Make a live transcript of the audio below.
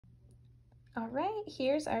All right,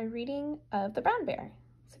 here's our reading of the brown bear.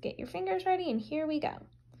 So get your fingers ready and here we go.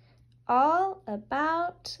 All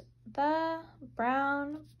About the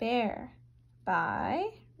Brown Bear by,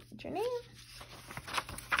 read your name,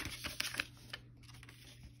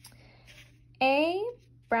 A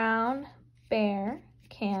brown bear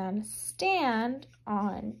can stand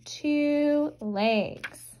on 2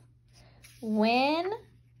 legs. When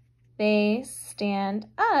they stand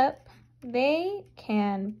up, they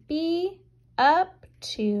can be up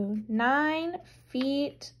to 9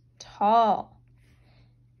 feet tall.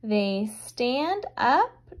 They stand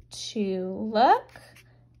up to look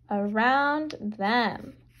around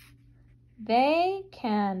them. They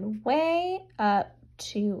can weigh up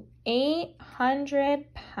to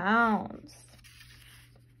 800 pounds.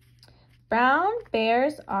 Brown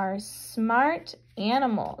bears are smart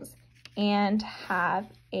animals and have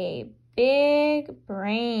a big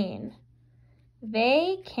brain.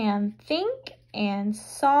 They can think and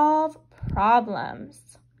solve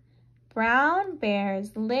problems. Brown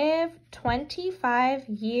bears live 25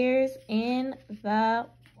 years in the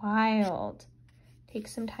wild. Take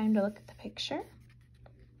some time to look at the picture.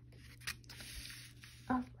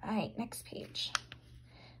 All right, next page.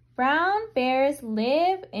 Brown bears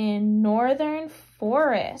live in northern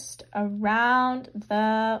forest around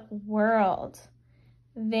the world.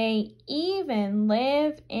 They even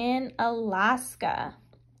live in Alaska.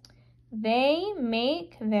 They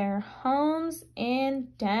make their homes in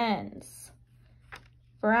dens.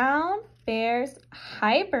 Brown bears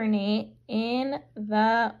hibernate in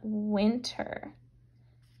the winter.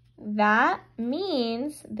 That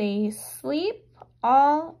means they sleep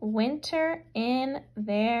all winter in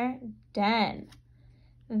their den.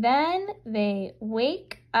 Then they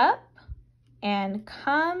wake up and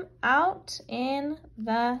come out in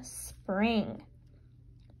the spring.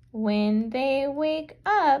 When they wake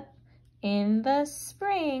up in the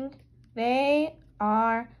spring, they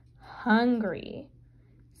are hungry.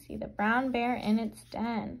 See the brown bear in its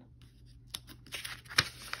den.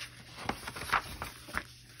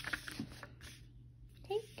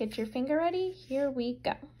 Okay, get your finger ready. Here we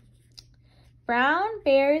go. Brown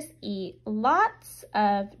bears eat lots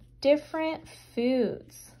of different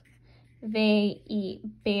foods. They eat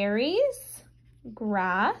berries,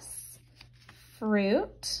 grass,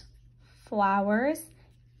 fruit, flowers,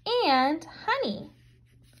 and honey.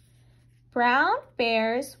 Brown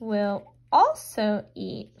bears will also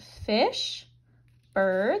eat fish,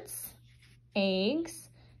 birds, eggs,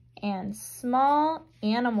 and small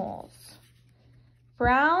animals.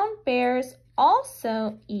 Brown bears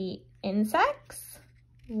also eat insects,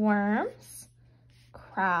 worms,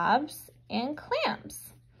 crabs, and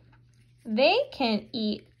clams. They can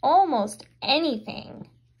eat almost anything.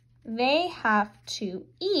 They have to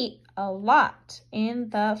eat a lot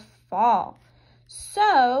in the fall,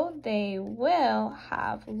 so they will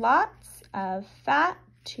have lots of fat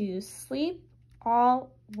to sleep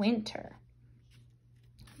all winter.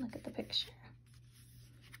 Look at the picture.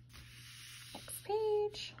 Next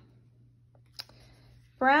page.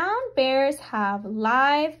 Brown bears have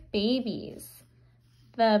live babies.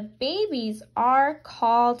 The babies are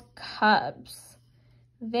called cubs.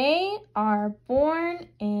 They are born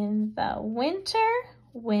in the winter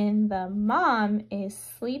when the mom is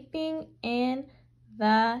sleeping in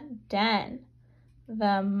the den.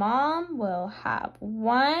 The mom will have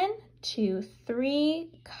 1 to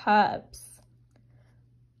 3 cubs.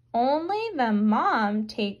 Only the mom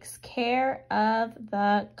takes care of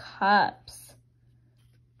the cubs.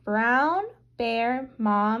 Brown bear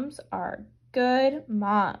moms are good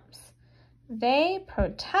moms. They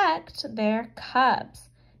protect their cubs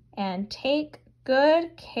and take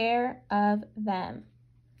good care of them.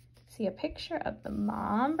 See a picture of the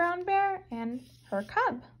mom brown bear and her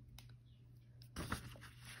cub.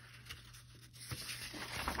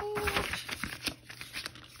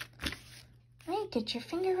 Alright, get your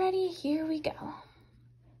finger ready. Here we go.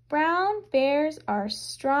 Brown bears are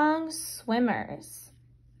strong swimmers.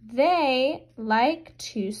 They like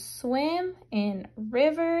to swim in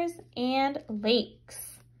rivers and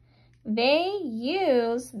lakes. They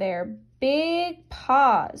use their big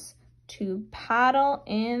paws to paddle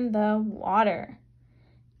in the water.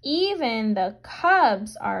 Even the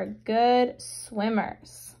cubs are good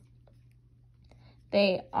swimmers.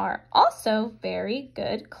 They are also very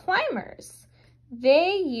good climbers.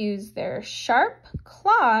 They use their sharp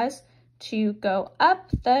claws to go up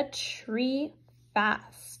the tree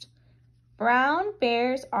fast. Brown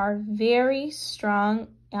bears are very strong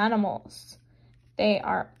animals. They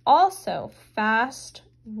are also fast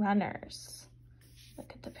runners.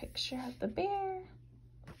 Look at the picture of the bear.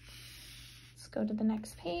 It's go to the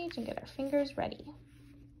next page and get our fingers ready.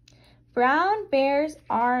 Brown bears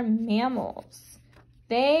are mammals.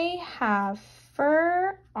 They have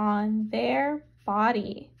fur on their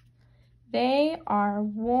body. They are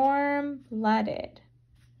warm-blooded.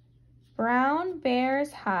 Brown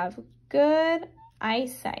bears have good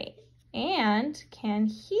eyesight and can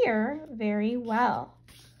hear very well.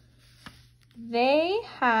 They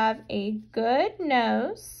have a good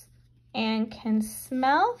nose and can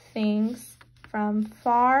smell things from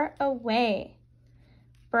far away.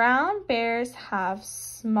 Brown bears have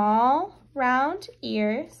small, round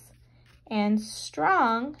ears and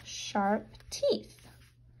strong, sharp teeth.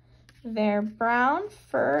 Their brown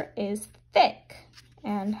fur is thick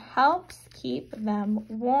and helps keep them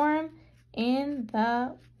warm in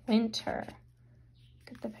the winter.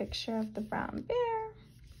 Get the picture of the brown bear.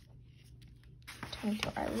 Turn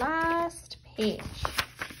to our last page.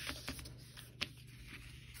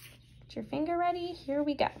 Get your finger ready. Here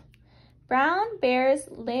we go. Brown bears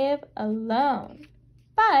live alone,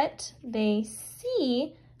 but they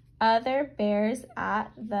see other bears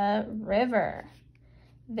at the river.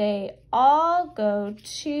 They all go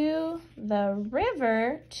to the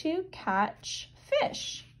river to catch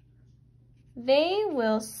fish. They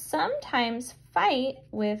will sometimes fight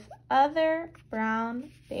with other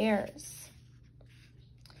brown bears.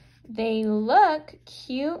 They look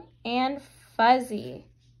cute and fuzzy,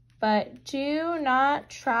 but do not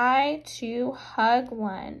try to hug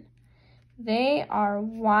one. They are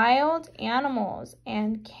wild animals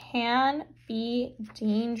and can be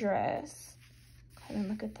dangerous. Go ahead and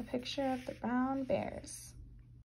look at the picture of the brown bears.